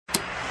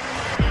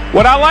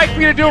What I'd like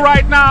for you to do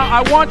right now,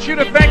 I want you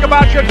to think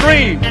about your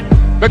dream,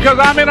 because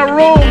I'm in a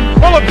room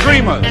full of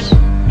dreamers.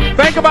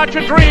 Think about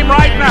your dream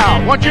right now.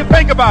 I want you to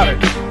think about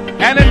it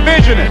and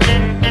envision it.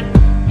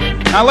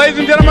 Now, ladies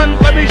and gentlemen,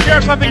 let me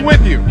share something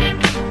with you.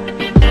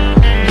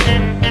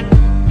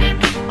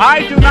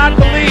 I do not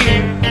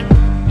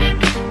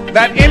believe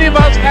that any of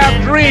us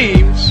have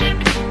dreams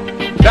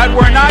that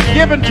were not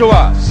given to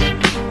us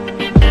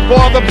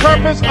for the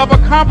purpose of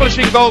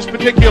accomplishing those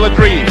particular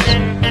dreams.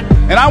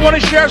 And I want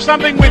to share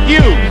something with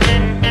you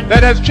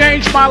that has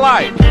changed my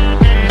life.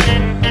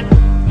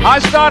 I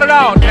started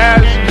out,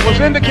 as was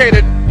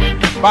indicated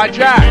by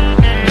Jack,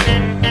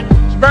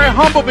 it's very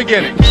humble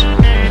beginnings.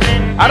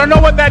 I don't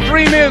know what that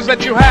dream is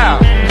that you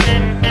have.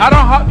 I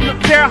don't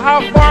care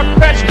how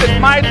far-fetched it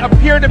might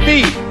appear to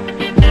be.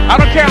 I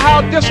don't care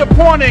how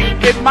disappointing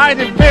it might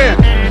have been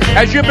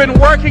as you've been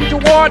working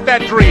toward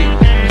that dream.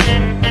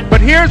 But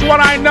here's what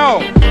I know,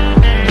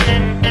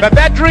 that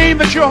that dream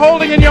that you're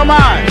holding in your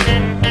mind,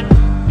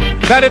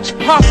 that it's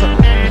possible.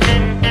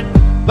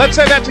 Let's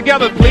say that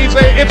together, please.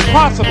 Say, it's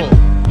possible.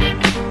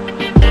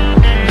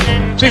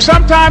 See,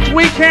 sometimes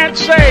we can't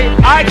say,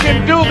 I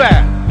can do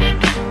that.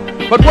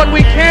 But what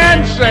we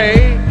can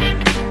say,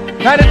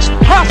 that it's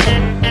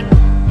possible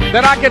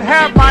that I can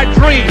have my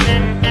dream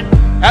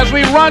as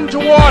we run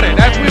toward it,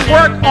 as we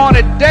work on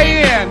it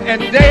day in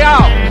and day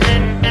out.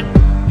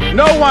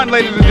 No one,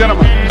 ladies and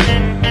gentlemen,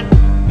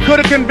 could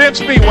have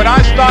convinced me when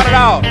I started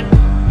out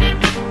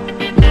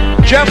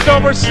just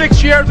over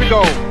 6 years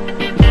ago,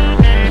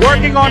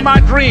 working on my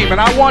dream.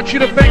 And I want you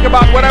to think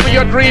about whatever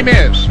your dream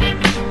is,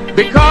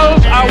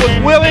 because I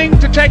was willing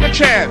to take a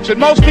chance. And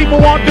most people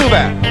won't do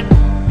that.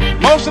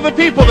 Most of the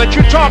people that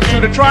you talk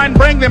to try and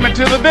bring them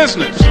into the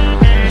business,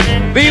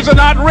 these are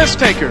not risk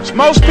takers.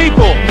 Most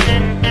people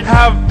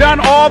have done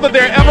all that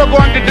they're ever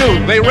going to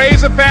do. They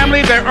raise a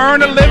family, they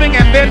earn a living,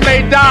 and then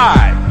they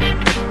die.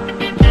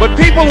 But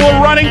people who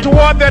are running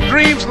toward their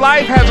dreams,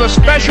 life has a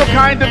special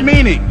kind of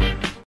meaning.